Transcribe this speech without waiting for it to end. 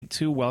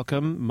to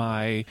welcome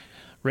my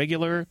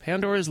regular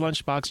Pandora's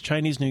Lunchbox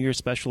Chinese New Year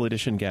Special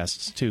Edition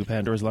guests to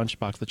Pandora's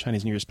Lunchbox, the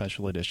Chinese New Year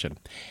Special Edition.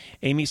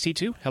 Amy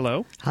C2,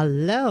 hello.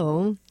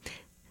 Hello.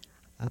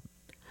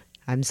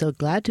 I'm so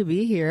glad to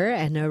be here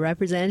and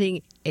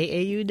representing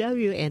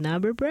AAUW Ann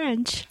Arbor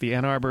branch. The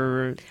Ann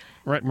Arbor,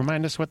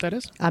 remind us what that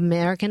is?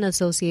 American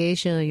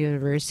Association of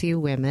University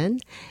Women.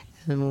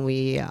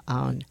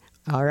 And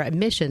our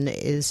mission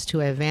is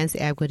to advance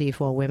equity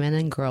for women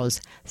and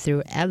girls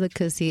through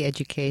advocacy,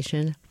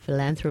 education,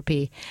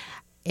 philanthropy,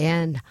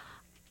 and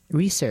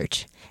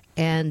research.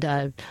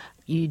 And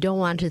you don't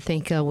want to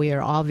think we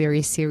are all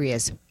very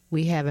serious.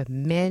 We have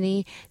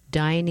many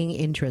dining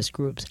interest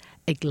groups: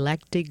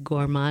 eclectic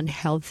gourmand,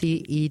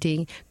 healthy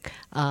eating,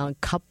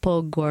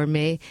 couple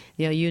gourmet,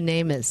 you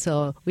name it.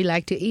 So we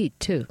like to eat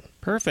too.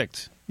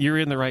 Perfect. You're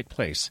in the right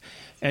place.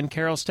 And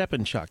Carol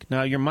Stepanchuk.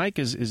 Now, your mic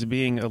is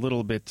being a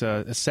little bit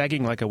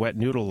sagging like a wet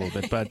noodle a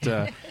little bit, but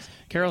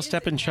Carol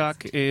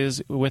Stepanchuk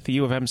is with the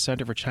U of M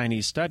Center for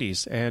Chinese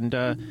Studies. And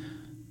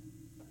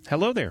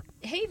hello there.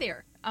 Hey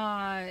there.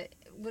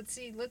 Let's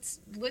see.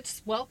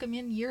 Let's welcome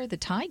in Year of the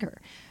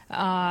Tiger,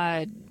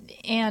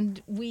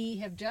 and we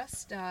have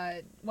just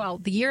the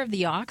Year of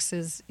the Ox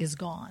is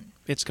gone.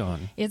 It's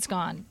gone. It's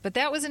gone. But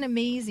that was an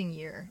amazing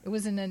year. It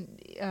was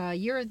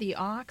Year of the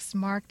Ox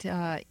marked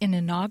an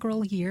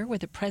inaugural year where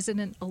the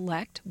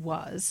president-elect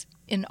was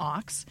an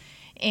ox,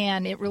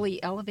 and it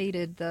really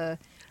elevated the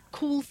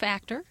cool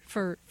factor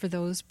for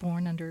those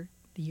born under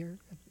the ox.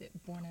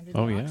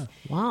 Yeah.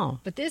 Wow.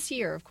 But this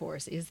year, of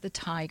course, is the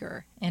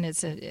tiger, and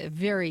it's a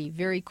very,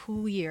 very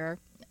cool year.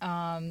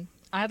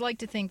 I'd like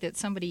to think that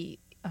somebody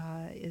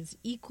is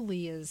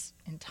equally as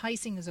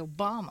enticing as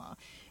Obama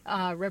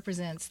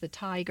represents the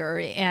tiger,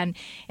 and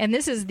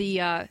this is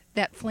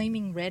that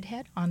flaming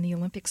redhead on the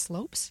Olympic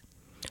slopes.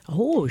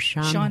 Oh,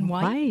 Shaun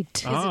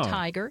White is a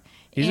tiger.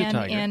 He's a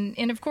tiger.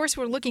 And of course,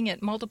 we're looking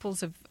at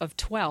multiples of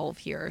 12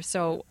 here.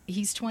 So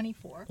he's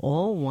 24.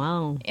 Oh,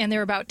 wow. And there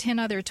are about 10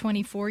 other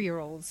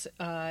 24-year-olds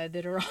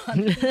that are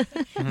on the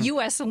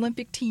U.S.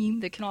 Olympic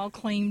team that can all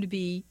claim to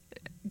be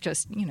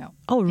just,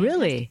 Oh,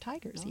 really?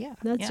 tigers. Yeah.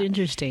 That's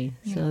interesting.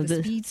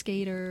 The speed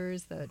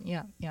skaters,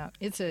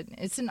 it's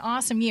an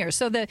awesome year.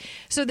 So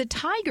the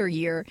tiger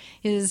year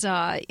is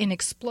an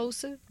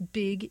explosive,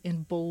 big,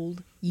 and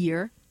bold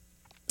year.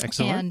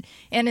 Excellent.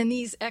 And in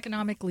these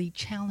economically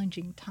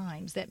challenging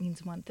times, that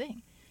means one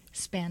thing: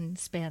 spend.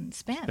 Spend.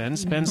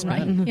 Right?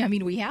 I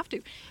mean, we have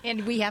to.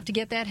 And we have to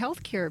get that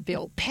health care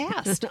bill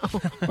passed.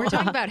 We're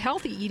talking about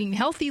healthy eating,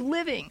 healthy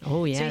living.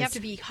 Oh, yes. So you have to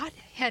be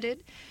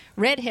hot-headed,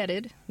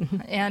 red-headed,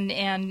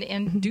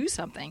 and do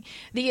something.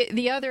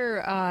 The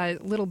other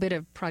little bit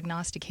of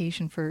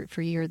prognostication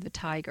for Year of the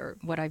Tiger,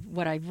 what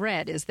I've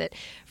read is that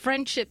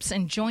friendships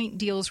and joint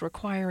deals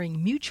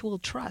requiring mutual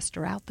trust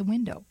are out the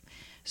window.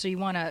 So you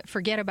want to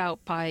forget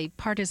about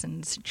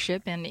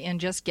bipartisanship and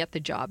just get the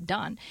job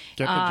done.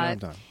 Get the job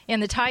done.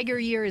 And the Tiger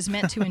Year is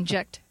meant to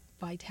inject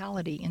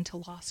vitality into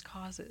lost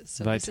causes.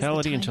 So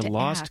vitality into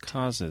lost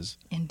causes.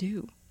 And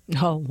do.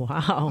 Oh,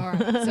 wow. All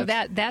right. So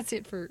that's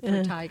it for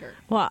Tiger.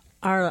 Well,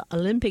 our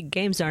Olympic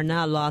Games are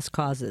not lost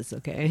causes,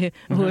 okay?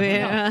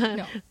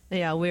 No.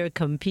 Yeah, we're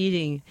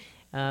competing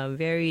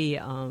very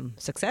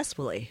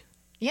successfully.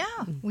 Yeah,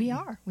 we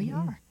are. We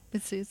are.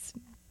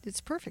 It's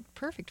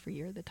perfect for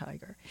Year of the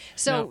Tiger.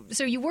 So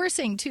you were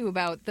saying too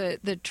about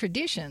the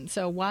tradition.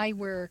 So why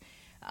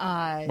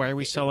are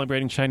we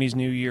celebrating Chinese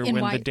New Year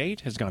when the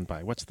date has gone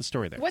by? What's the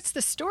story there? What's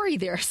the story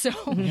there?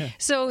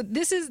 So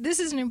this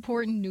is an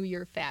important New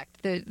Year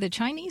fact. The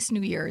Chinese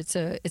New Year,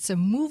 it's a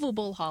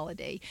movable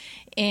holiday,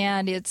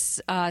 and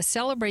it's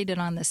celebrated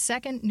on the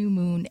second new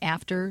moon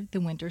after the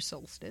winter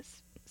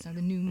solstice. So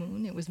the new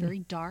moon, it was very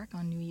dark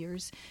on New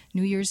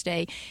Year's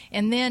Day.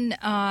 And then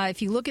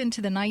if you look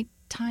into the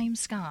nighttime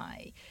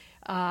sky,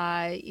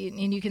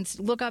 and you can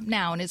look up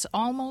now, and it's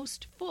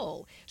almost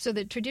full. So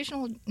the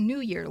traditional New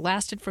Year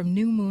lasted from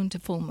new moon to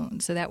full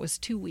moon. So that was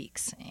 2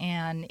 weeks.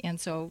 And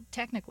so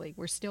technically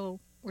we're still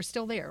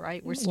there,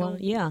 right? We're still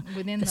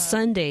within the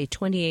Sunday,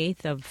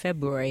 28th of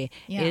February,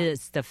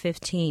 is the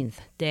 15th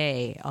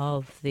day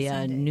of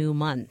the new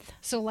month.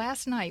 So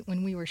last night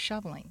when we were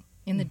shoveling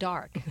in the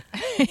dark,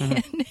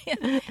 and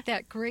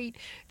that great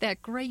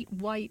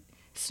white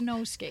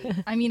snow skate.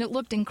 I mean, it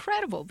looked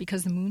incredible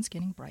because the moon's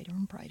getting brighter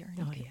and brighter.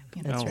 Oh, yeah.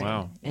 That's right.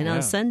 Wow. And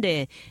on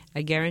Sunday,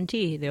 I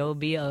guarantee there will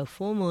be a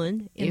full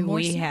moon if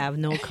we have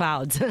no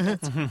clouds.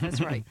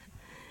 That's right.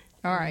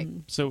 All right.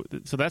 So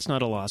that's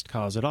not a lost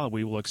cause at all.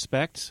 We will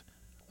expect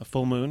a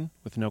full moon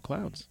with no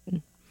clouds.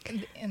 And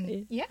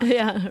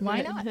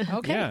why not?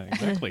 Okay. Yeah,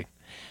 exactly.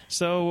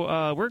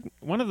 So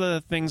one of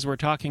the things we're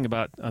talking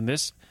about on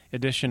this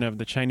edition of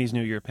the Chinese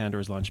New Year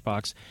Pandora's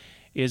Lunchbox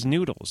is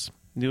noodles.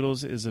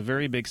 Noodles is a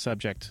very big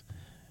subject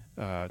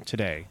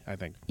today, I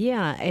think.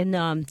 Yeah,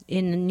 and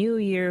in the New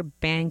Year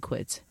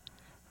banquets,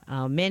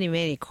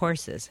 many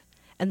courses.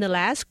 And the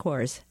last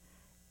course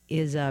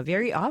is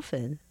very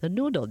often the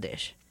noodle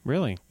dish.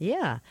 Really?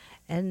 Yeah.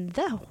 And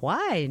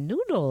why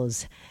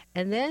noodles?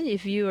 And then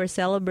if you are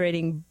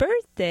celebrating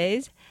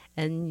birthdays,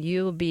 and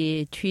you'll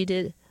be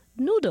treated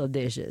noodle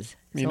dishes.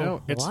 You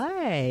know, it's-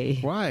 why?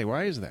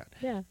 Why is that?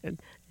 Yeah.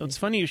 It's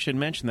funny you should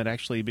mention that,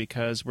 actually,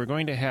 because we're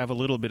going to have a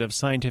little bit of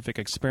scientific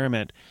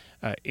experiment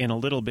in a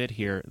little bit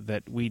here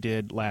that we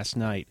did last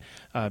night,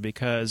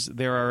 because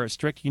there are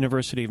strict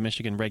University of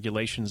Michigan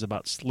regulations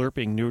about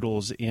slurping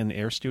noodles in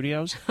air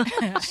studios.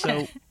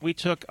 So we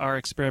took our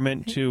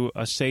experiment to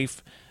a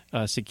safe,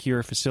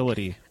 secure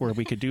facility where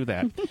we could do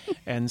that.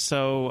 And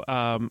so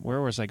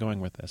where was I going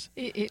with this?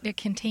 It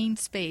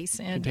contains space,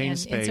 and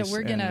so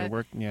we're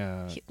and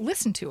gonna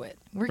listen to it.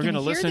 We're gonna gonna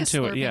listen hear the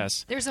to it, slurping.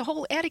 yes. There's a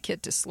whole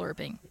etiquette to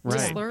slurping.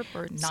 Right. To slurp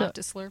or not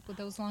to slurp with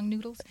those long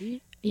noodles.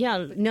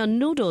 Yeah,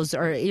 noodles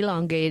are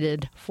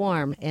elongated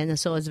form, and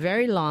so it's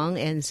very long.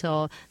 And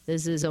so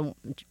this is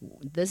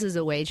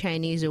a way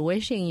Chinese are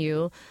wishing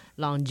you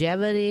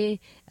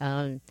longevity.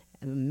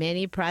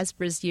 Many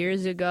prosperous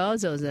years ago,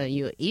 so that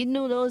you eat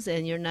noodles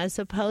and you're not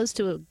supposed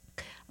to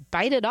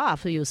bite it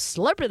off. You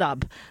slurp it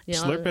up.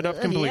 Slurp it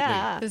up completely.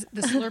 Yeah,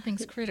 The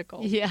slurping's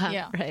critical.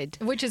 yeah, right.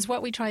 Which is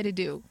what we try to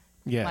do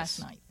Yes. last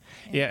night.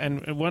 Yeah,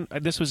 and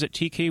this was at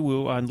TK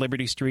Wu on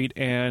Liberty Street,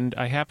 and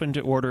I happened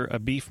to order a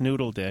beef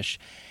noodle dish,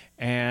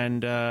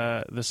 and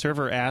the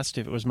server asked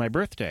if it was my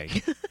birthday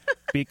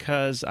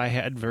because I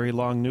had very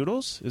long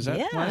noodles. Is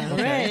that why?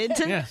 Okay.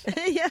 Right. Yeah.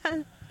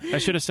 Yeah. I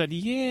should have said,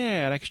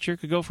 yeah, I sure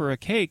could go for a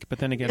cake, but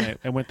then again,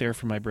 I went there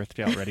for my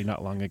birthday already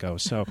not long ago.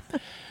 So,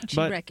 She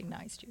but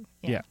recognized you.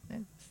 Yeah.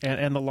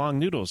 and the long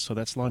noodles, so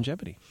that's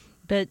longevity.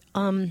 But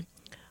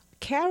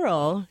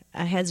Carol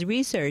has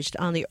researched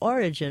on the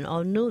origin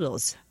of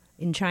noodles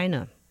in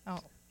China. Oh,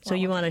 So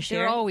you wanna There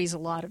share? are always a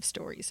lot of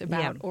stories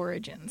about Yeah.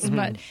 origins,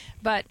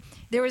 but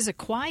there was a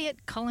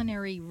quiet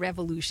culinary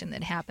revolution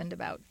that happened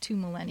about 2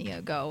 millennia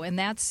ago, and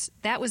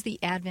that was the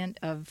advent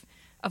of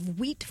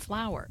wheat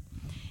flour.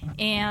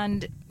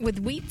 And with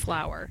wheat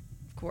flour,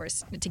 of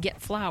course, to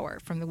get flour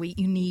from the wheat,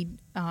 you need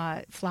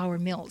flour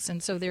mills,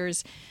 and so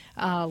there's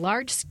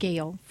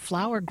large-scale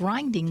flour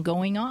grinding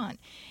going on,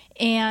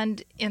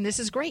 and this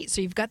is great.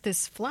 So you've got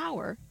this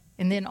flour,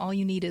 and then all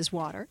you need is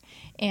water,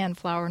 and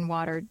flour and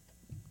water.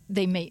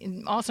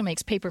 Also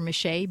makes paper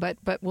mache, but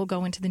we'll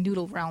go into the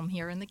noodle realm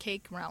here and the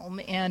cake realm,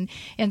 and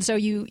so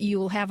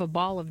you'll have a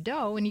ball of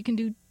dough, and you can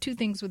do two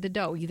things with the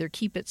dough: either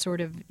keep it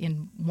sort of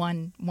in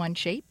one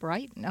shape,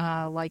 right,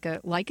 like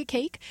a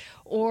cake,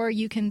 or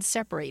you can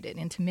separate it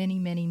into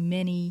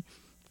many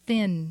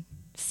thin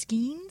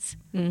skeins.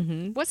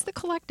 Mm-hmm. What's the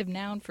collective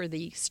noun for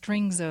the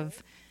strings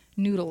of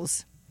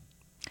noodles?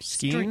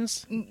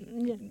 Skeins?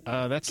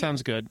 That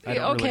sounds good. I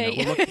don't Okay,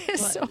 really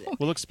know.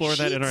 We'll explore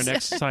that in our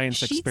next science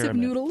sheets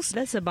experiment. of noodles.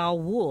 That's about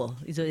wool.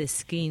 It's a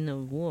skin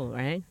of wool,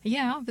 right?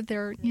 Yeah, but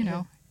they're kind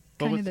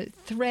of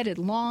the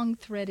long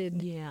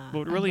threaded. Yeah.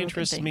 What really unbroken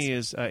interests things. me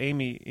is,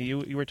 Amy,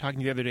 you were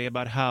talking the other day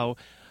about how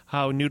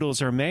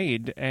noodles are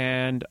made,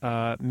 and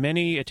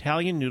many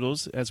Italian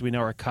noodles, as we know,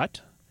 are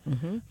cut.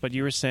 Mm-hmm. But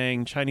you were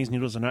saying Chinese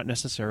noodles are not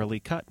necessarily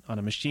cut on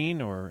a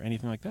machine or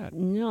anything like that.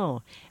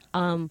 No.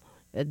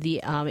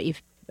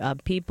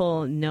 If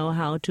people know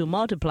how to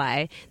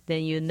multiply,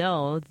 then you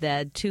know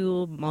that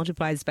 2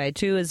 multiplies by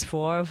 2 is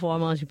 4, 4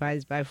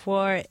 multiplies by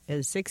 4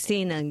 is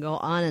 16, and go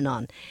on and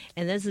on.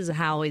 And this is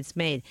how it's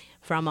made.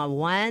 From a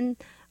one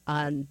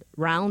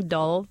round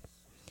dough,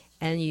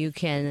 and you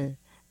can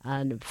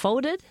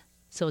fold it,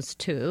 so it's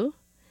 2,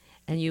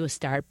 and you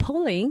start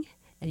pulling,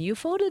 and you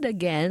fold it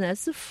again,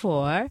 that's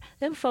 4,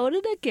 then fold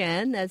it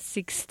again, that's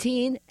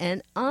 16,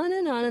 and on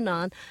and on and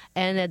on.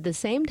 And at the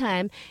same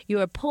time, you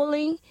are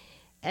pulling,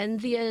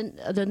 and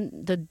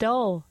the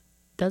dough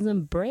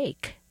doesn't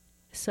break.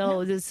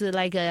 So this is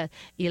like a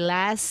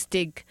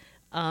elastic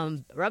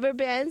rubber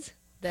bands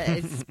that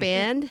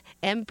expand,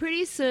 and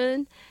pretty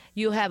soon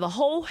you have a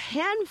whole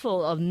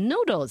handful of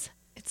noodles.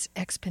 It's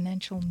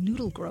exponential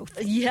noodle growth.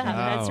 Yeah,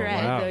 that's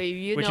right. Wow. So if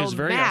you Which know is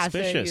very math,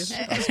 auspicious.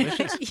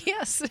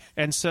 Yes.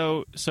 And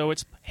so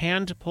it's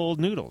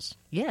hand-pulled noodles.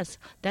 Yes,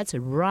 that's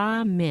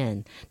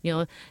ramen.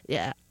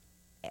 Yeah,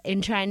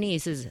 in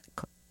Chinese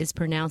it's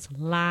pronounced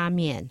la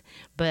mian,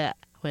 but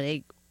when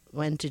it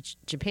went to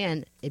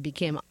Japan, it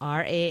became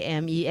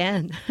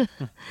ramen.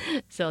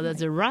 So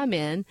that's a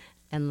ramen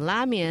and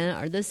la mian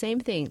are the same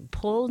thing.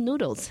 Pulled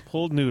noodles.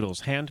 Pulled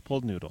noodles,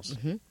 hand-pulled noodles.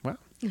 Mm-hmm. Wow.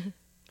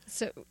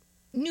 So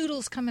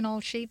noodles come in all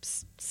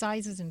shapes,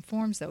 sizes, and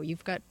forms, though.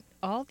 You've got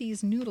all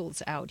these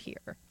noodles out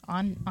here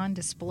on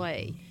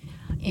display.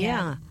 And,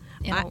 Yeah.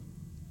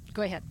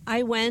 Go ahead.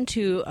 I went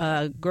to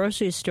a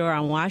grocery store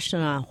on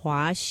Washington,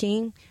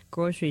 Huaxing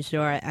grocery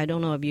store. I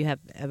don't know if you have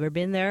ever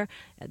been there.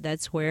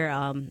 That's where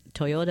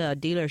Toyota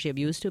dealership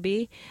used to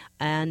be.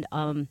 And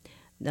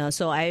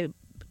so I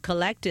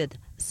collected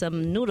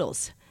some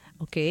noodles.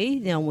 Okay,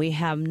 now we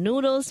have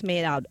noodles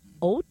made out of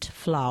oat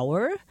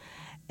flour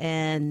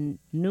and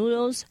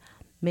noodles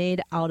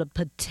made out of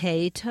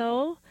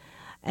potato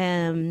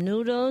and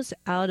noodles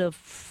out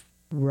of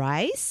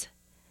rice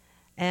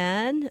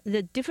and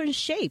the different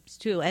shapes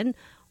too, and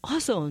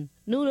also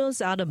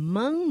noodles out of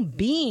mung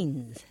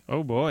beans.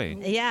 Oh, boy.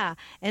 Yeah,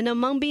 and the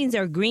mung beans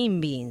are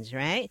green beans,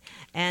 right?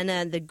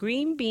 And the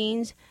green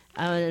beans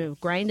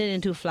grind it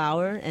into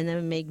flour, and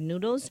then make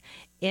noodles.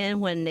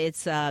 And when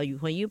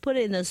when you put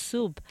it in the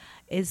soup,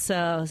 it's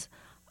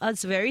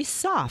very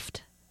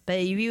soft. But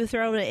if you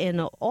throw it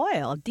in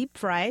oil, deep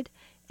fried,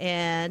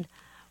 and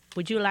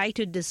would you like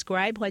to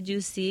describe what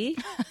you see?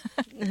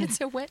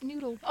 It's a wet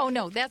noodle. Oh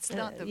no, that's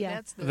not the. yeah.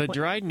 That's The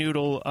dried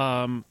noodle,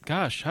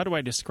 gosh, how do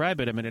I describe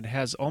it? I mean, it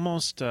has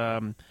almost,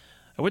 I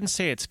wouldn't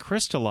say it's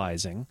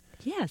crystallizing,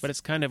 Yes. but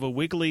it's kind of a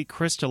wiggly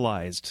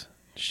crystallized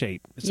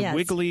shape. It's Yes. a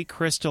wiggly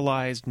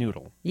crystallized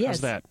noodle. Yes.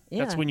 How's that?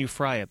 Yeah. That's when you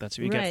fry it. That's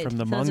what you right. get from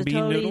the So mung it's bean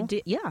totally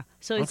noodle?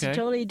 So it's Okay.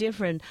 totally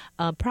different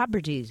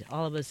properties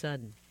all of a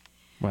sudden.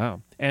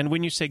 Wow. And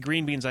when you say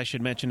green beans, I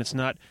should mention it's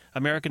not,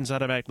 Americans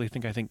automatically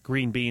think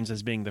green beans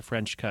as being the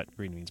French cut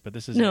green beans, but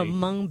this is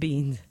mung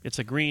beans. it's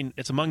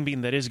a mung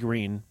bean that is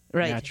green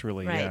Right.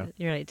 naturally. Right.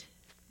 Yeah. Right.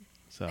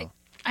 So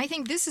I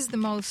think this is the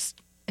most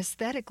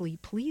aesthetically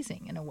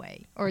pleasing in a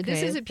way, or this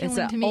Okay. is appealing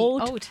It's to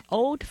me.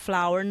 oat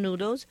flour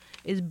noodles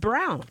is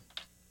brown.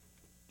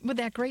 With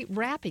that great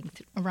wrapping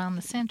around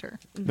the center.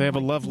 they have a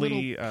Like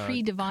lovely little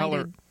pre-divided.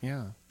 color.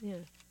 Yeah. Yeah.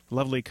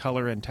 Lovely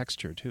color and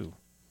texture too.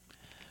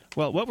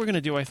 Well, what we're going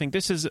to do, I think,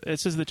 this is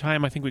the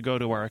time I think we go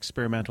to our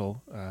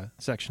experimental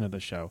section of the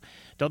show.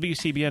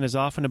 WCBN is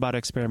often about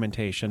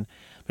experimentation,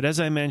 but as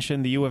I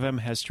mentioned, the U of M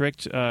has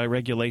strict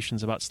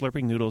regulations about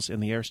slurping noodles in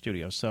the air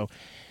studio. So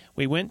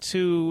we went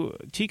to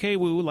TK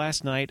Wu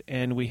last night,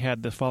 and we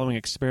had the following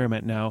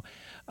experiment. Now,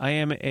 I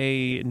am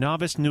a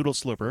novice noodle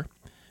slurper,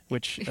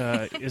 which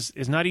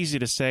is not easy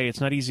to say. It's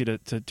not easy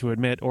to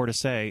admit or to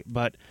say,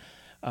 but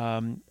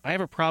I have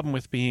a problem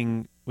with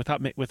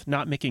with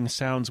not making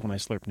sounds when I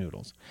slurp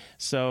noodles.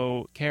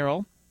 So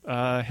Carol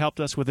helped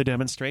us with a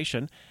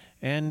demonstration,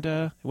 and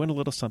it went a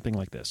little something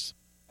like this.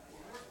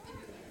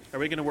 Are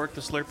we going to work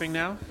the slurping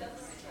now?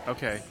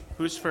 Okay.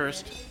 Who's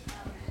first?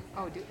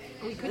 Oh,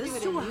 we could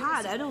It's too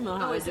hot. I don't know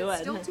how to do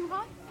it. Still too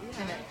hot?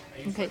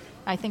 Okay,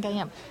 I think I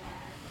am.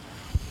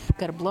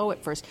 Got to blow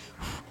it first.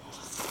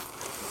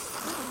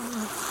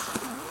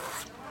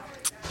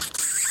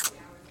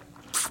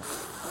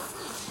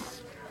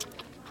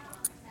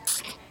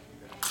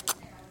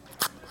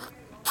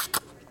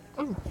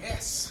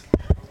 Yes.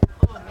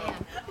 Oh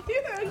man,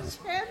 You're a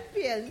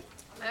champion.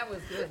 that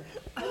was good.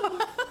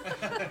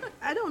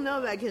 I don't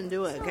know if I can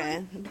do it,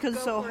 okay? Because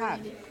it's so hot.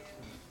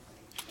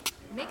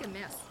 Make a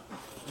mess.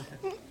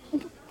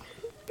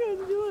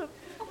 Can't do it.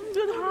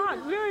 It's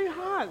hot, very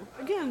hot.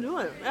 I can't do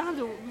it. I have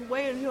to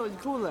wait until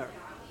it's cooler.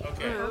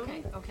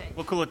 Okay. Okay.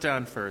 We'll cool it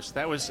down first.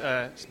 That was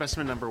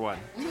specimen number 1.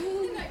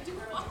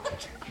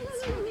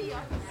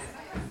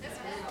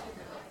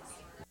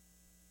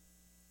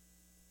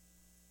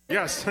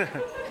 Yes.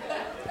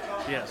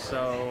 Yes,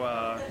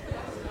 so,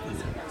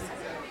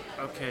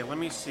 okay, let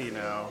me see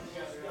now.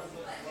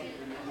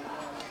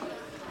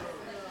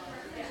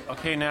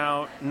 Okay,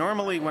 now,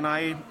 normally when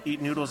I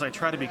eat noodles, I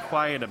try to be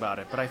quiet about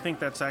it, but I think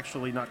that's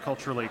actually not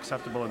culturally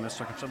acceptable in this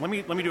circumstance. Let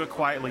me do it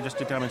quietly just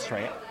to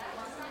demonstrate.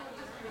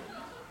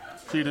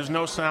 See, there's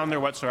no sound there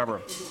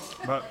whatsoever.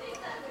 But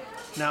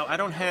now, I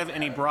don't have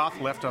any broth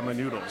left on the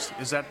noodles.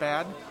 Is that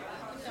bad?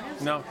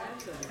 No.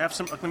 Have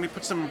some. Let me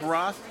put some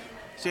broth.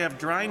 See, I have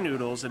dry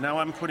noodles, and now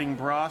I'm putting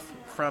broth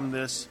from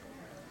this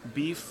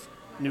beef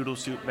noodle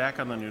soup back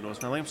on the noodles.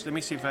 Now, let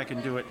me see if I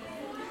can do it.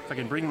 If I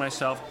can bring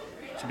myself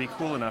to be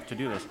cool enough to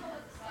do this.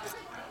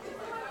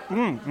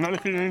 I'm not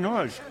making any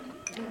noise.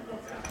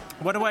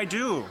 What do I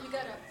do?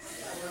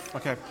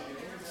 Okay.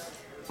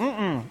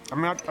 I'm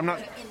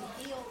not.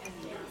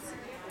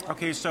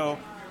 Okay, so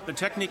the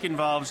technique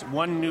involves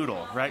one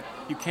noodle, right?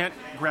 You can't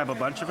grab a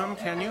bunch of them,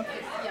 can you?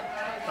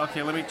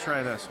 Okay, let me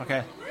try this.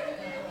 Okay.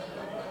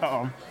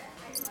 Uh-oh.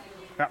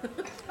 Yeah.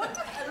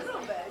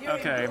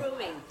 Okay.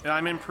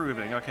 I'm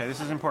improving. Okay, this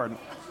is important.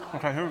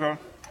 Okay, here we go.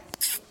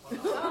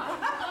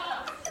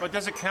 But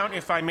does it count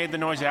if I made the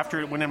noise after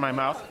it went in my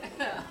mouth?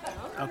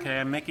 Okay,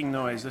 I'm making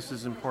noise. This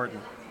is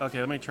important. Okay,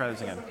 let me try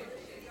this again.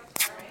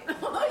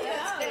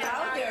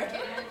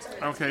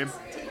 Okay.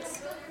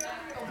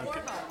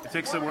 It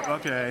takes a...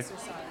 Okay.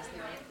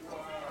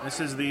 This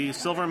is the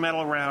silver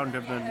medal round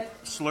of the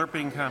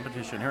slurping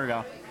competition. Here we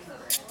go.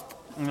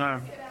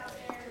 I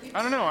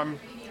don't know.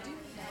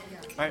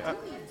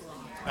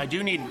 I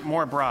do need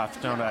more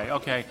broth, don't I?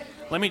 Okay.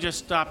 Let me just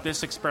stop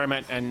this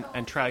experiment and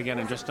try again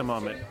in just a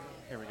moment.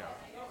 Here we go.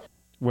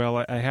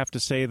 Well, I have to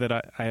say that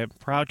I am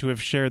proud to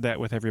have shared that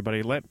with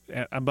everybody.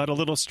 I'm but a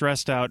little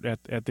stressed out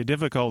at the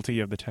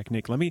difficulty of the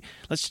technique.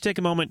 Let's just take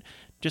a moment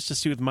just to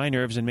soothe my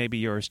nerves and maybe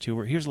yours too.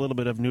 Here's a little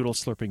bit of noodle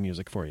slurping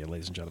music for you,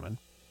 ladies and gentlemen.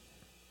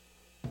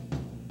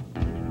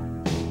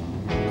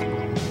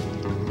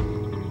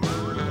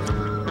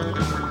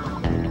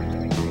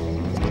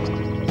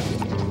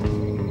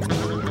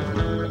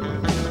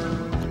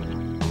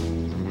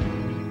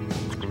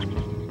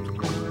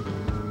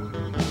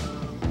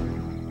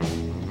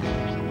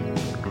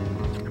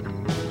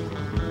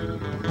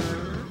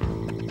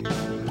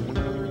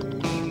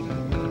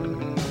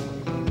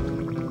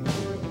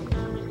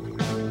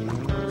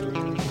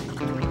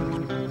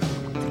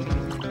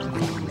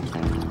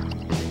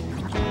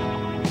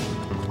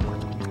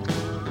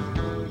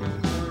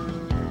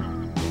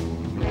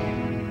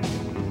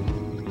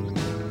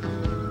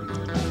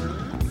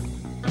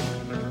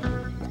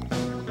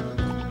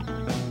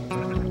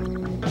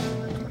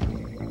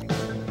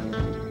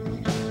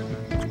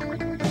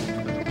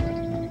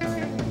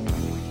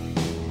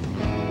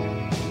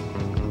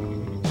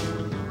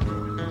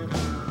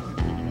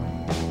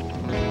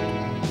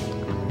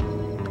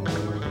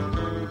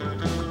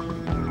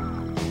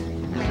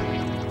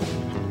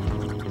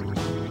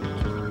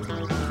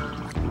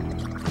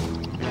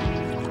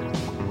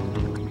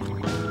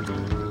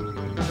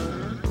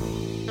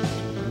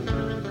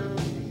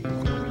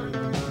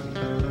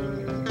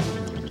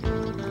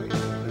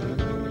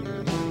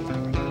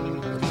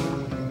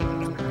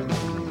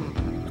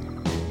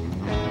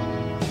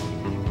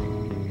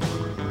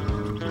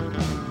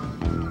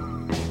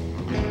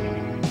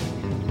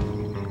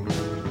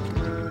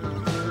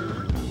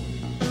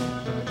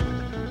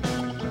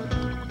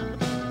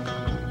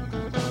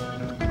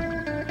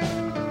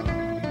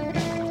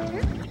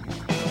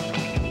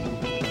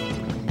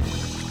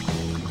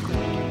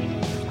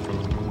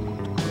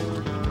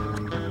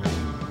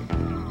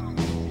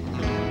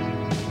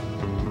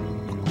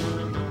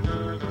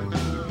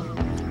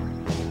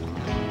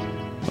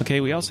 Okay,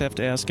 we also have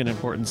to ask an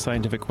important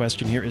scientific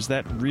question here. Is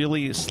that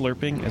really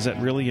slurping? Is that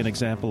really an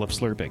example of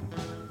slurping?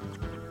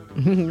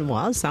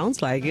 Well,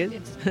 sounds like it.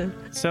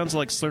 Sounds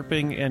like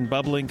slurping and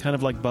bubbling, kind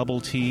of like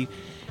bubble tea.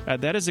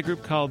 That is a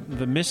group called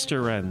the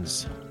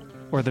Misterons,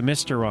 or the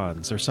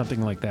Misterons, or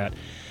something like that.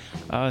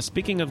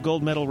 Speaking of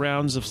gold medal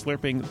rounds of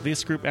slurping,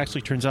 this group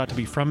actually turns out to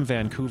be from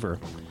Vancouver.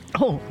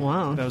 Oh,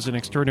 wow. That was an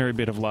extraordinary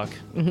bit of luck.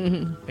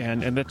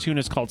 And that tune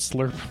is called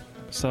Slurp.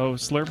 So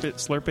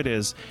slurp it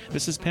is.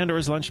 This is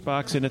Pandora's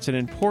Lunchbox, and it's an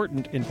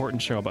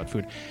important show about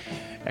food.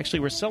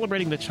 Actually, we're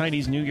celebrating the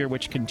Chinese New Year,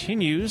 which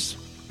continues.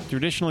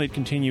 Traditionally, it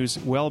continues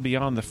well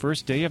beyond the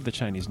first day of the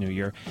Chinese New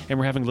Year, and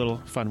we're having a little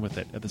fun with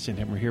it at the same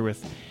time. We're here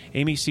with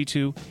Amy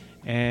Situ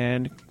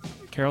and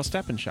Carol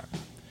Steppenchuk.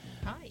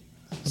 Hi.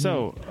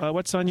 So,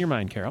 what's on your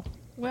mind, Carol?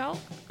 Well,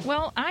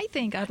 I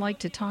think I'd like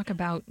to talk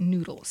about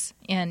noodles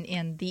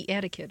and the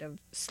etiquette of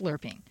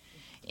slurping.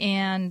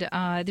 And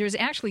there's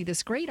actually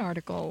this great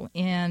article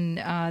in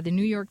the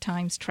New York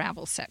Times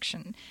travel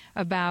section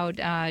about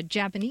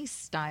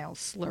Japanese-style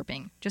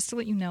slurping, just to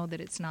let you know that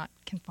it's not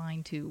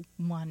confined to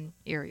one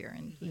area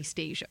in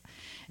East Asia.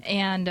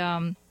 And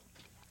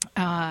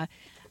I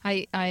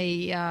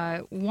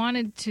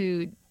wanted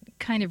to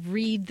kind of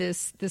read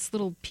this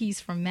little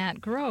piece from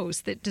Matt Gross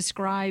that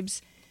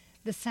describes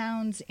the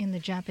sounds in the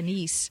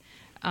Japanese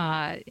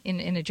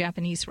in a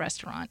Japanese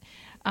restaurant.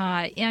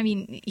 I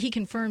mean, he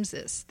confirms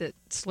this, that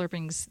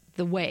slurping's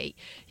the way.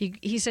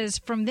 He says,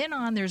 from then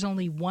on, there's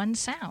only one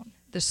sound,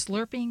 the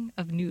slurping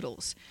of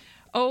noodles.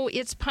 Oh,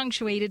 it's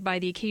punctuated by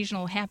the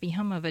occasional happy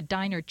hum of a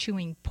diner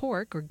chewing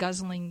pork or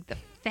guzzling the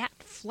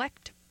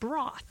fat-flecked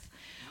broth,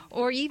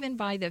 or even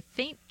by the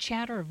faint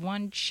chatter of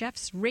one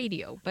chef's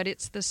radio. But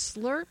it's the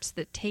slurps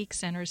that take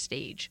center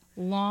stage,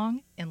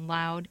 long and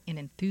loud and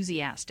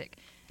enthusiastic.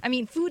 I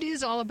mean, food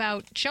is all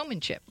about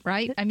showmanship,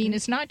 right? I mean,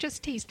 it's not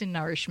just taste and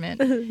nourishment.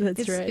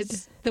 That's right.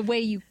 It's the way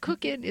you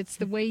cook it. It's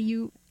the way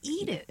you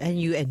eat it. And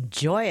you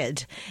enjoy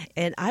it.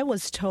 And I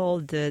was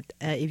told that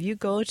if you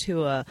go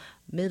to a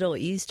Middle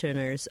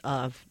Easterners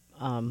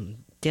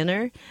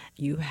dinner,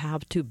 you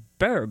have to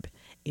burp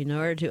in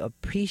order to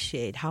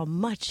appreciate how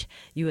much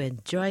you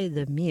enjoy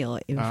the meal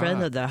in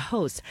front of the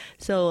host.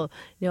 So,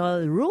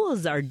 the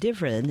rules are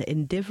different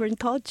in different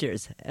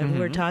cultures. And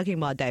we're talking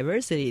about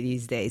diversity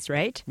these days,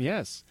 right?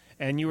 Yes.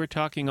 And you were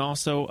talking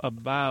also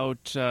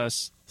about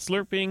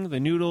slurping, the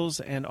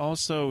noodles, and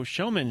also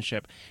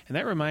showmanship. And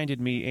that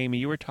reminded me, Amy,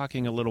 you were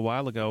talking a little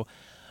while ago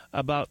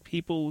about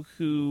people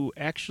who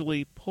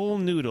actually pull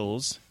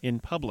noodles in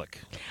public.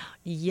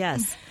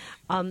 Yes.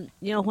 When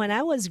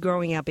I was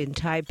growing up in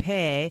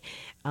Taipei,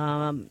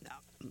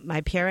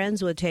 my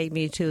parents would take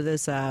me to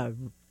this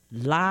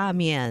la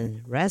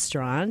mian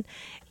restaurant,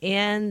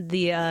 and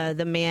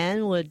the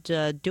man would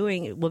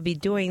be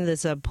doing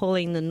this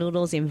pulling the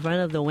noodles in front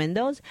of the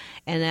windows,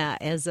 and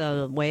as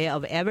a way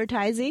of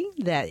advertising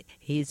that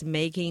he's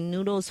making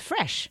noodles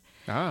fresh.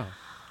 Ah.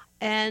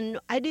 And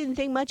I didn't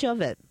think much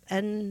of it.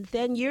 And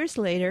then years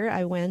later,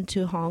 I went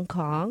to Hong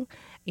Kong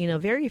in a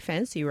very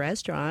fancy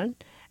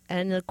restaurant. And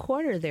in the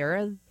corner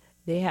there,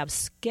 they have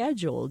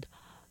scheduled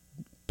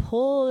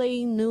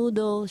pulling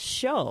noodle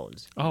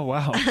shows. Oh,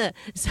 wow.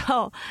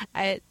 So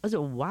I was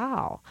like,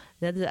 wow,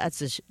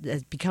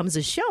 that becomes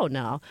a show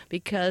now.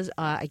 Because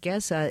I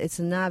guess it's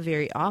not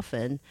very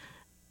often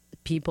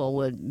people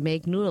would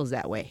make noodles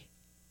that way.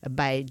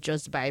 By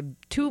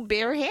two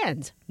bare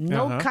hands.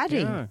 No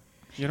cutting. Yeah.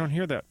 You don't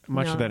hear that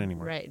much of that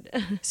anymore. Right.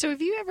 So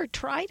have you ever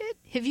tried it?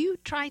 Have you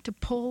tried to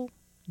pull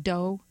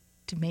dough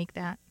to make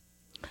that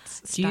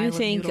Do you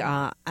think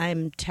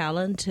I'm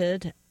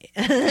talented?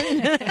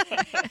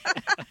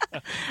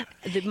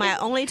 My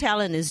only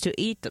talent is to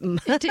eat them.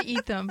 To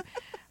eat them.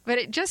 But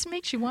it just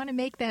makes you want to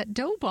make that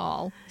dough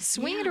ball,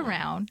 swing it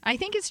around. I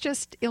think it's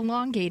just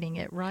elongating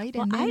it, right?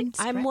 Well, and then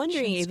I'm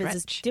wondering if stretch.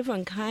 it's a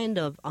different kind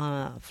of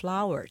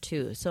flour,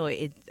 too, so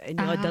it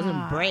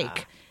doesn't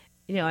break.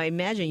 I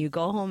imagine you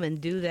go home and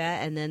do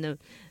that, and then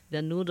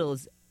the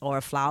noodles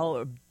or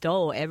flour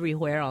dough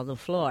everywhere on the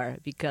floor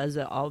because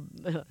all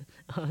the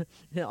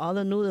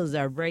noodles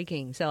are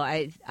breaking. So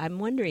I'm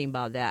wondering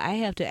about that. I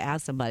have to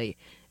ask somebody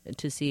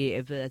to see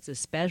if it's a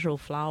special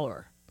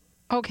flour.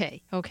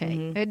 Okay.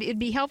 Mm-hmm. It'd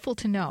be helpful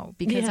to know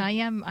because I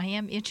am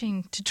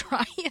itching to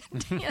try it.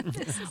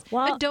 This is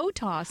a dough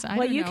toss.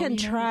 You can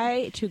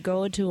try to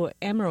go to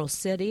Emerald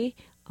City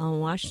on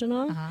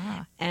Washington,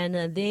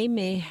 and they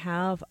may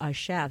have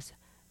chefs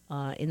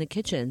in the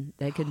kitchen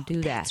that can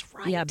do that. That's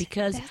right. Yeah,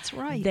 because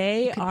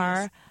they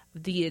are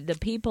the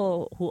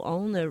people who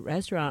own the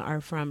restaurant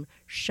are from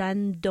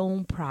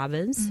Shandong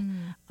province,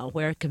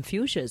 where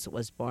Confucius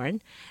was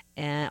born,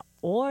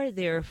 or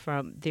they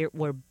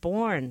were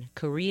born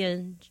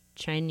Korean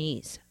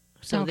Chinese.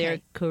 So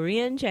they're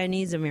Korean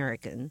Chinese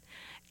American,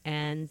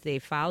 and they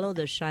follow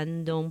the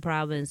Shandong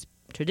province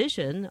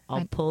tradition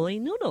of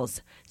pulling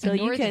noodles. So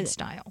you can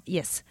style.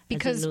 Yes,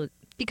 because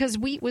Because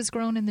wheat was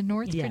grown in the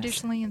north Yes,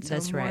 traditionally, and so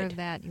that's more right. of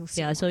that you'll see.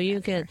 Yeah, more so of you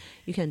that can there.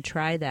 you can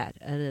try that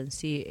and then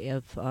see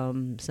if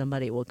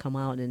somebody will come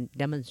out and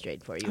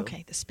demonstrate for you.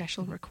 Okay, the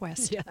special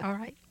request. Yeah. All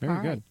right. Very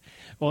All good. right.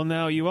 Well,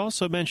 now you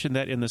also mentioned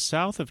that in the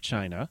south of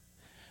China,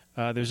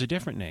 there's a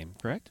different name,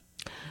 correct?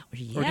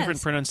 Yes. Or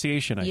different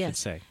pronunciation, I should Yes.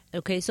 say.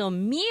 Okay, so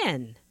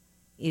mian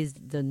is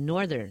the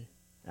northern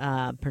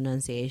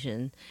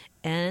pronunciation,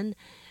 and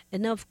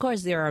of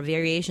course there are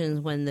variations.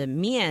 When the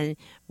mian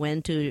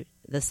went to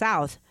the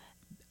south,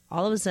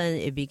 all of a sudden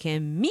it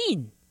became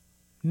mean.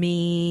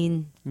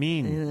 Mean.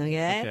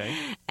 Okay,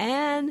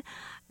 and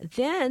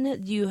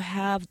then you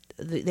have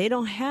they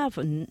don't have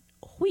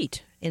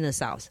wheat in the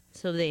south,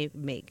 so they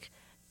make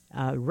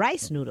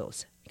rice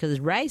noodles because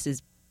rice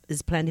is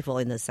plentiful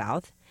in the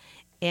south,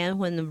 and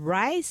when the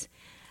rice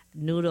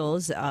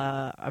noodles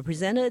are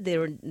presented,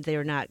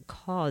 they're not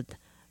called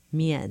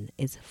mian.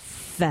 It's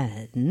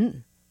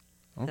fan.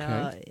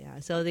 Okay.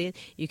 So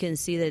you can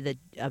see that the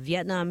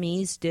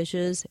Vietnamese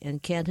dishes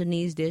and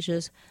Cantonese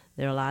dishes,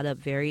 there are a lot of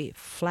very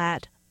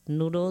flat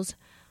noodles,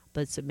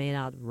 but it's made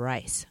out of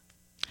rice.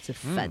 It's a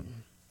fun.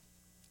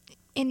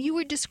 And you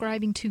were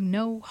describing too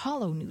no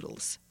hollow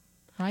noodles,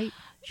 right?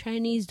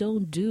 Chinese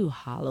don't do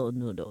hollow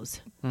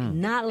noodles,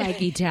 not like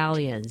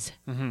Italians.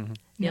 Mm-hmm.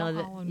 No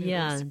hollow noodles.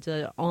 Yeah,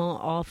 they're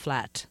all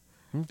flat.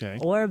 Okay.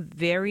 Or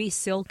very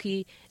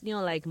silky,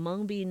 like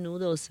mung bean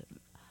noodles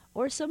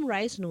or some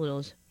rice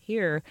noodles.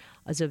 Here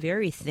is a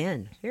very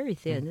thin.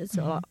 It's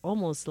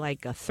almost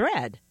like a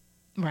thread,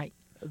 Right.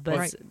 but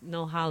Right.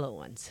 no hollow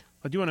ones.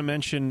 I do want to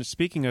mention,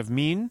 speaking of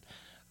mean,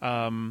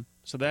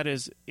 so that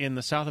is in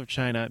the south of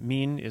China,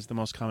 mean is the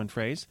most common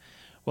phrase.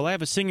 Well, I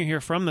have a singer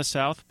here from the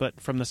south, but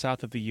from the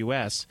south of the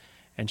U.S.,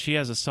 and she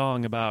has a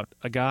song about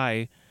a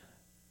guy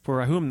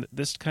for whom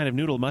this kind of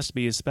noodle must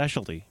be his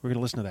specialty. We're going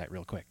to listen to that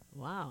real quick.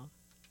 Wow.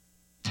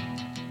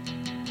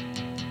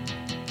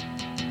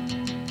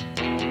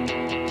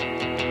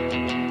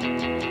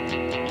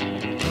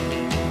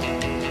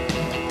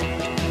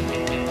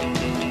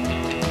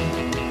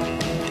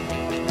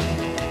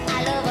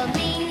 I love a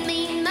mean,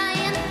 mean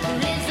man who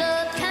lives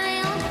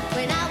uptown.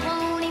 When I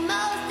want him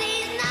most,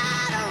 he's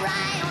not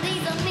around.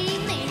 He's a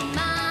mean, mean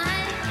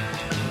man.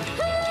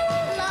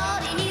 Ooh,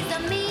 Lordy, he's a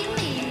mean,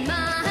 mean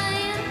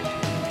man.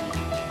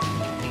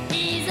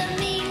 He's a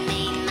mean,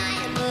 mean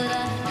man, but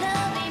I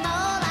love him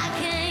all I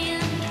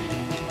can.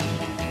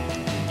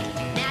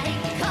 Now he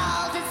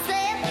calls at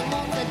 7,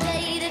 wants a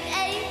date at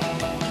 8.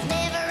 He's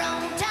never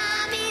on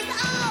time, he's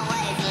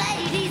always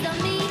late. He's a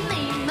mean,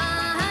 mean man.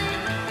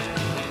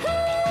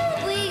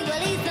 Well,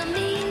 he's a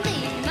mean,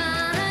 mean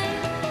man.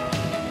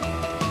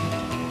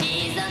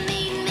 He's a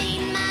mean,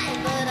 mean man,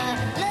 but I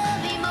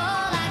love him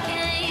all I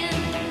can.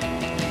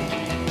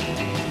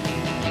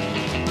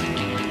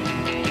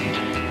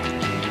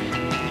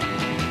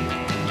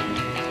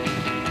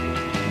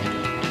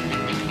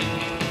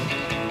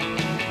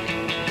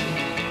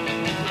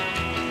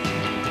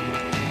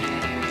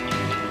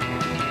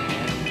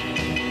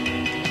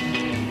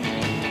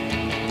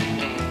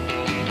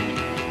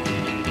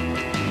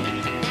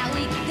 Now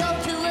we go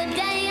to a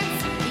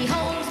dance, he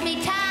holds me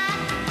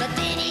tight, but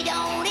then he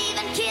don't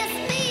even kiss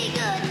me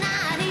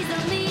goodnight. He's a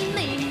mean,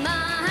 mean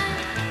man.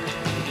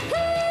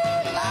 Ooh,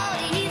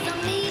 Lordy, he's a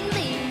mean,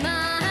 mean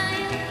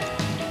man.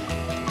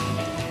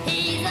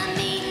 He's a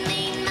mean,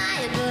 mean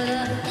man, but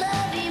I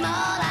love him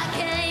all I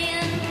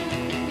can.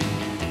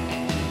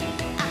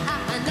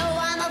 I know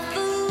I'm a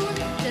fool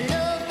to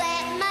love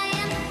that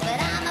man, but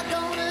I'm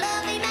gonna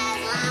love him as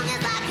long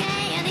as I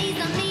can. He's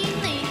a mean,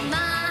 mean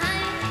man.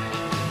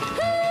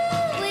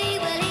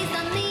 Well, he's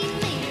a mean,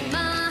 mean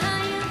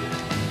man.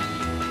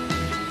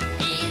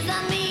 He's a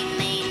mean,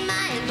 mean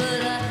man,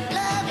 but I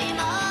love him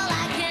all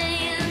I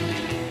can.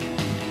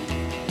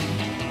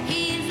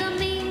 He's a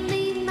mean,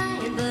 mean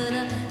man, but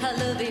I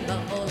love him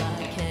all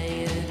I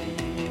can.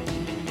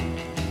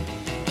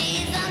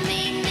 He's a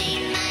mean,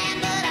 mean man,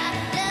 but I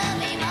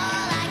love him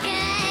all I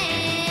can.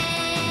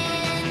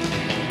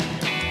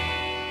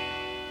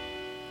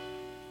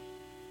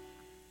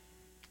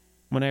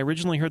 When I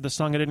originally heard the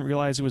song, I didn't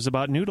realize it was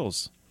about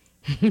noodles.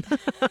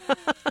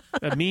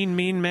 A mean,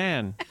 mean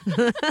man.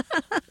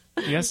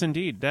 Yes,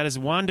 indeed. That is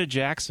Wanda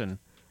Jackson,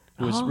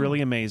 who is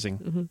really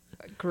amazing.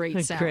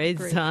 Great sound. Great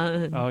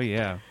song. Oh,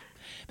 yeah.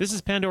 This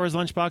is Pandora's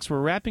Lunchbox. We're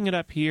wrapping it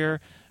up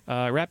here,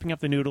 wrapping up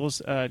the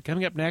noodles.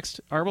 Coming up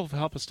next, Arbel will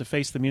help us to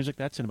face the music.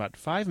 That's in about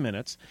 5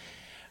 minutes.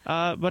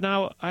 But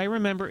now, I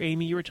remember,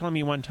 Amy, you were telling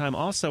me one time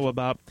also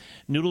about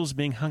noodles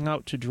being hung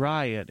out to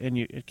dry, and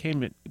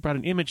it brought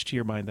an image to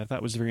your mind that I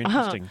thought was very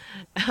interesting.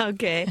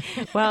 Okay.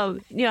 Well,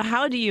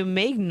 how do you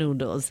make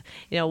noodles?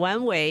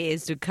 One way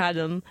is to cut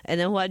them, and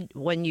then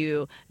when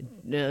you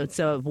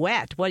so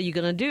wet, what are you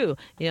gonna do?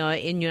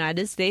 In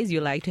United States,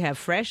 you like to have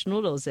fresh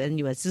noodles, and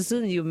as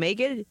soon as you make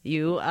it,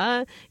 you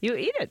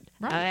eat it.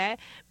 Right. Okay?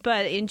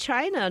 But in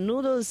China,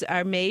 noodles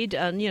are made,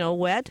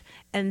 wet,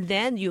 and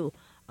then you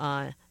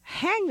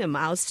hang them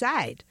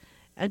outside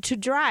to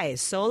dry.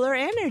 Solar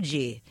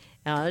energy.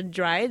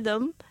 Dry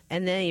them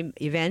and then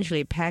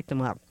eventually pack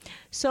them up.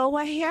 So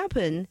what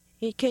happened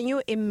Can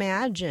you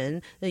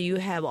imagine that you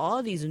have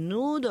all these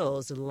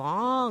noodles,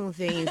 long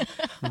things,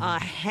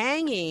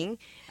 hanging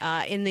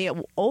in the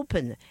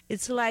open?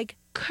 It's like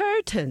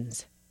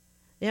curtains.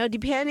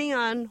 Depending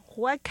on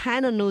what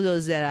kind of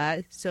noodles there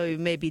are. So it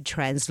may be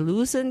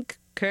translucent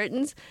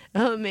curtains,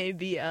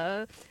 maybe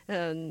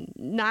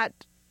not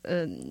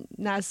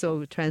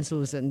so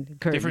translucent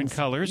curtains. Different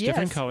colors, Yes,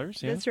 different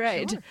colors. Yeah. That's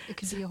right. Sure. It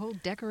could be a whole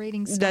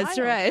decorating style. That's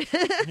right.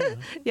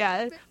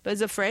 Yeah, but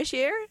the fresh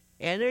air,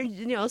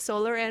 energy,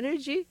 solar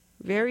energy,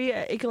 very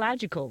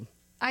ecological.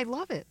 I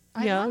love it.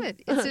 I Yeah. love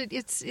it.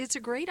 It's a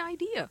great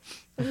idea.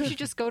 You should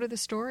just go to the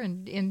store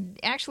and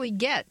actually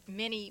get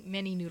many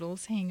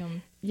noodles. Hang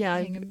them.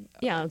 Yeah,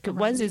 yeah.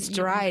 Once it's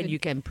dried, could- you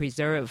can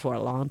preserve it for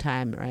a long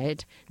time,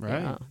 right?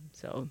 Right. Yeah,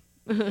 so.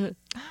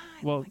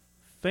 Well,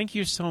 thank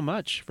you so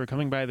much for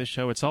coming by the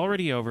show. It's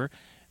already over.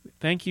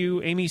 Thank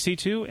you, Amy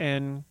C2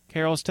 and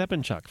Carol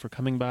Stepanchuk, for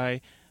coming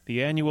by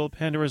the annual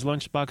Pandora's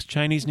Lunchbox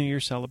Chinese New Year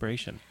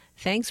celebration.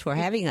 Thanks for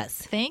having us.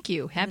 Thank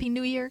you. Happy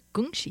New Year.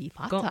 恭喜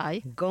发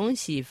财. 恭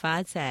喜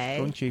发财.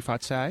 Gong Chi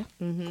Fat Sai.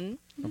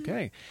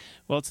 Okay.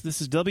 Well,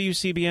 this is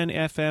WCBN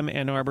FM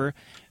Ann Arbor,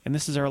 and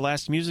this is our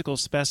last musical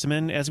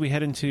specimen as we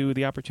head into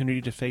the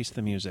opportunity to face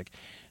the music.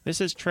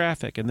 This is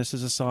Traffic, and this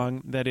is a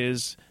song that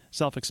is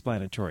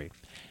self-explanatory.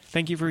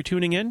 Thank you for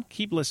tuning in.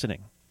 Keep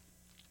listening.